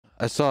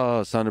I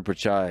saw Sundar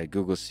Pichai,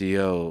 Google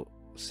CEO,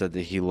 said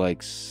that he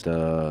likes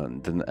the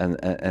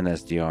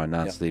NSDR,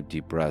 non-sleep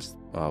deep rest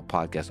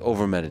podcast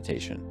over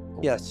meditation.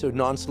 Yeah, so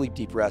non-sleep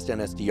deep rest,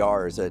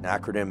 NSDR, is an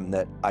acronym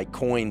that I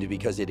coined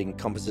because it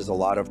encompasses a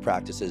lot of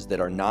practices that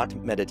are not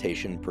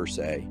meditation per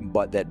se,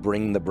 but that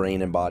bring the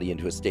brain and body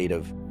into a state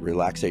of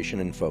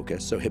relaxation and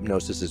focus. So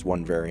hypnosis is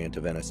one variant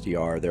of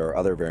NSDR. There are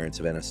other variants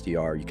of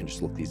NSDR. You can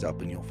just look these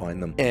up and you'll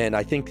find them. And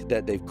I think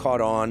that they've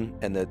caught on,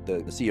 and that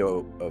the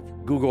CEO of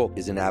Google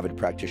is an avid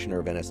practitioner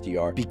of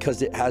NSDR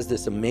because it has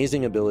this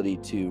amazing ability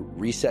to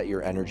reset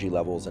your energy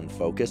levels and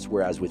focus,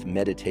 whereas with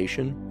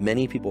meditation,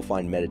 many people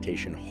find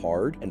meditation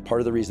hard. And part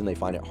of the reason they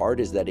find it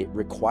hard is that it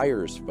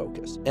requires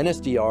focus.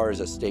 NSDR is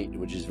a state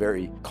which is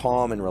very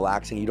calm and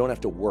relaxing. You don't have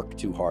to work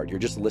too hard. You're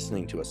just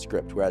listening to a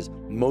script, whereas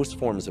most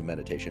forms of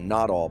meditation,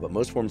 not all, but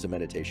most forms of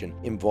meditation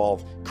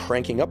involve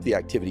cranking up the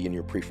activity in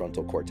your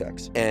prefrontal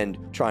cortex and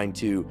trying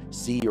to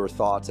see your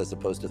thoughts as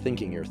opposed to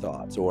thinking your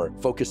thoughts, or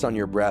focus on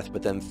your breath,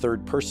 but then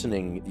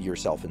third-personing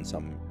yourself in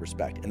some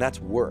respect. And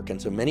that's work.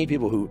 And so many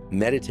people who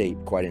meditate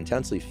quite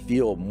intensely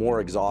feel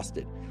more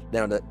exhausted.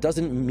 Now, that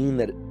doesn't mean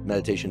that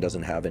meditation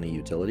doesn't have any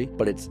utility,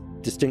 but it's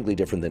distinctly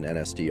different than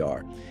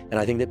NSDR. And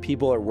I think that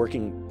people are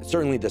working,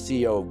 certainly the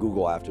CEO of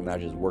Google, I have to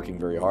imagine, is working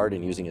very hard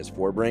and using his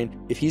forebrain.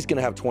 If he's going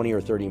to have 20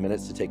 or 30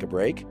 minutes to take a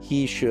break,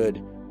 he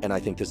should, and I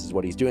think this is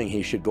what he's doing,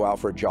 he should go out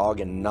for a jog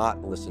and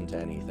not listen to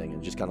anything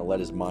and just kind of let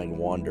his mind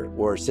wander,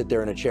 or sit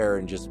there in a chair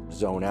and just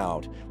zone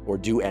out, or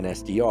do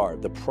NSDR.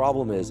 The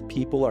problem is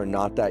people are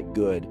not that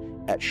good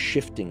at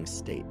shifting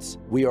states.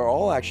 We are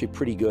all actually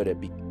pretty good at,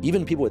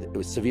 even people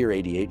with severe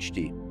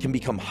ADHD can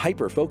become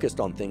hyper-focused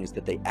on things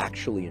that they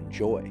actually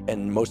enjoy.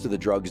 And most of the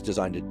drugs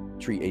designed to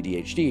treat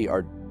ADHD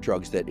are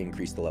drugs that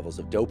increase the levels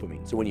of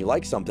dopamine. So when you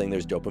like something,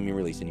 there's dopamine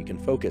release and you can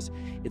focus.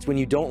 It's when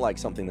you don't like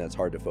something that's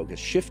hard to focus.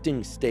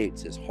 Shifting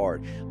states is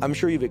hard. I'm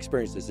sure you've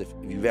experienced this if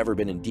you've ever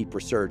been in deep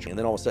research and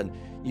then all of a sudden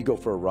you go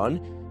for a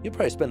run, you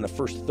probably spend the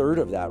first third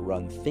of that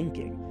run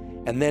thinking.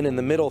 And then in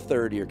the middle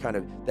third, you're kind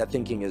of, that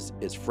thinking is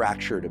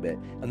fractured a bit.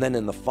 And then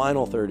in the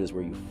final third is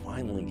where you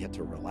finally get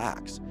to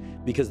relax,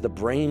 because the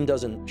brain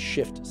doesn't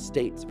shift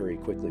states very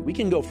quickly. We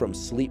can go from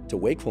sleep to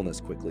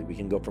wakefulness quickly. We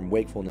can go from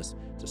wakefulness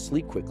to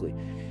sleep quickly,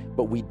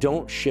 but we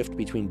don't shift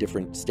between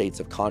different states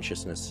of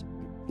consciousness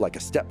like a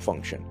step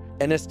function.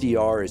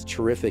 NSDR is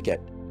terrific at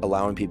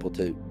allowing people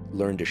to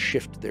learn to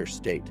shift their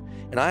state.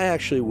 And I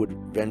actually would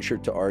venture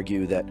to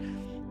argue that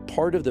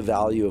part of the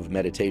value of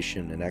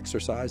meditation and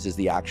exercise is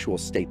the actual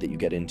state that you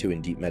get into in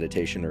deep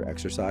meditation or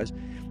exercise.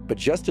 But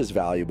just as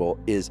valuable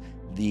is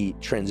the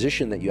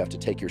transition that you have to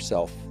take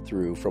yourself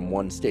through from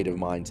one state of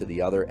mind to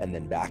the other and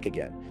then back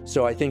again.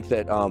 So I think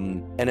that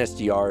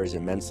NSDR is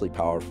immensely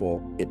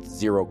powerful. It's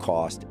zero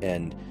cost.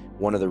 And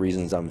one of the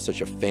reasons I'm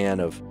such a fan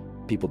of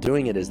people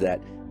doing it is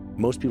that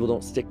most people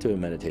don't stick to a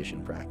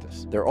meditation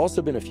practice. There have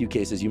also been a few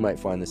cases, you might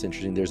find this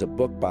interesting. There's a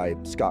book by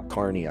Scott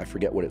Carney, I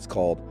forget what it's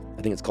called.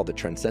 I think it's called The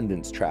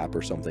Transcendence Trap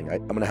or something.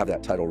 I'm gonna have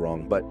that title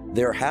wrong, but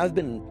there have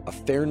been a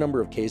fair number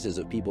of cases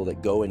of people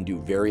that go and do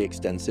very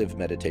extensive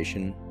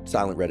meditation,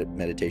 silent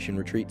meditation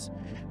retreats,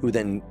 who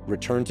then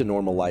return to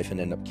normal life and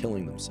end up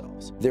killing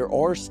themselves. There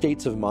are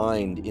states of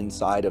mind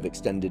inside of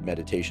extended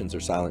meditations or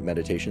silent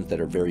meditations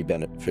that are very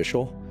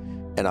beneficial,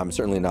 and I'm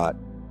certainly not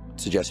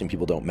suggesting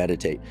people don't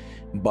meditate,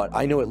 but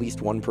I know at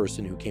least one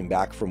person who came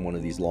back from one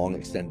of these long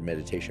extended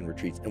meditation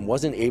retreats and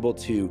wasn't able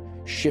to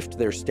shift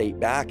their state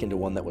back into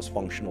one that was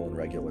functional in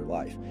regular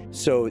life.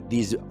 So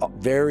these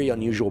very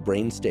unusual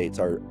brain states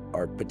are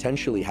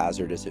potentially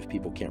hazardous if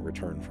people can't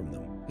return from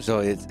them. So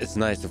it's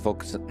nice to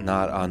focus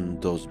not on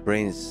those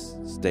brain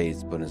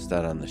states, but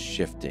instead on the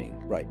shifting.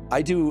 Right.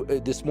 I do,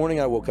 this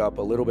morning I woke up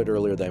a little bit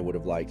earlier than I would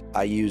have liked.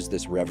 I use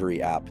this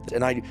Reverie app,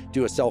 and I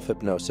do a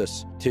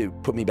self-hypnosis to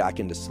put me back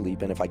into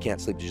sleep. And if I can't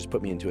sleep, to just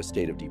put me into a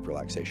state of deep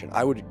relaxation.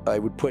 I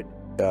would put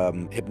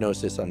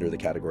hypnosis under the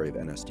category of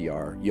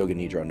NSDR, Yoga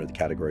Nidra under the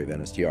category of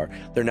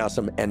NSDR. There are now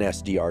some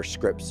NSDR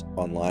scripts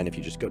online if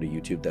you just go to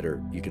YouTube that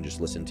you can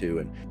just listen to.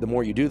 And the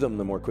more you do them,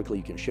 the more quickly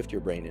you can shift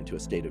your brain into a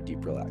state of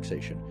deep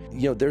relaxation.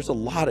 You know, there's a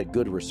lot of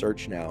good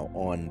research now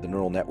on the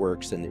neural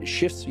networks, and it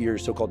shifts your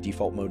so-called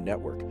default mode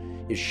network.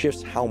 It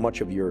shifts how much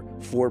of your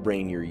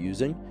forebrain you're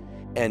using.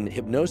 And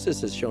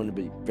hypnosis has shown to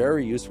be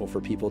very useful for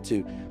people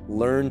to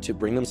learn to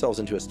bring themselves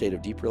into a state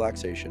of deep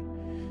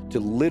relaxation, to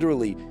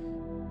literally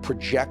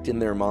project in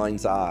their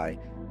mind's eye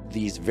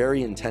these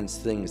very intense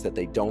things that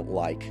they don't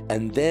like,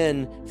 and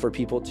then for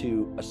people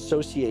to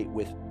associate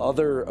with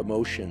other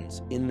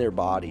emotions in their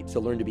body, to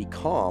learn to be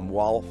calm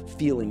while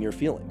feeling your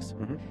feelings,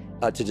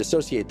 to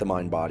dissociate the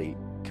mind-body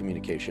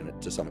communication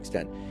to some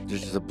extent.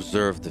 Just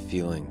observe the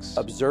feelings.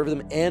 Observe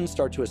them and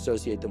start to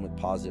associate them with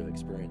positive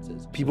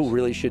experiences. People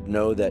really should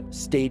know that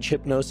stage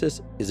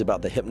hypnosis is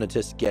about the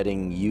hypnotist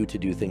getting you to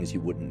do things you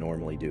wouldn't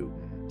normally do.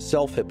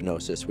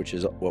 Self-hypnosis, which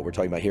is what we're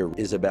talking about here,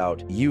 is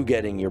about you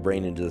getting your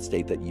brain into the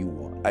state that you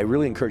want. I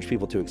really encourage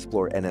people to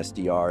explore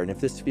NSDR, and if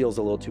this feels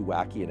a little too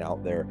wacky and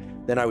out there,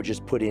 then I would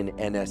just put in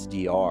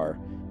NSDR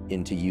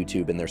into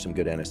YouTube, and there's some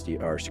good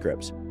NSDR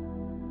scripts.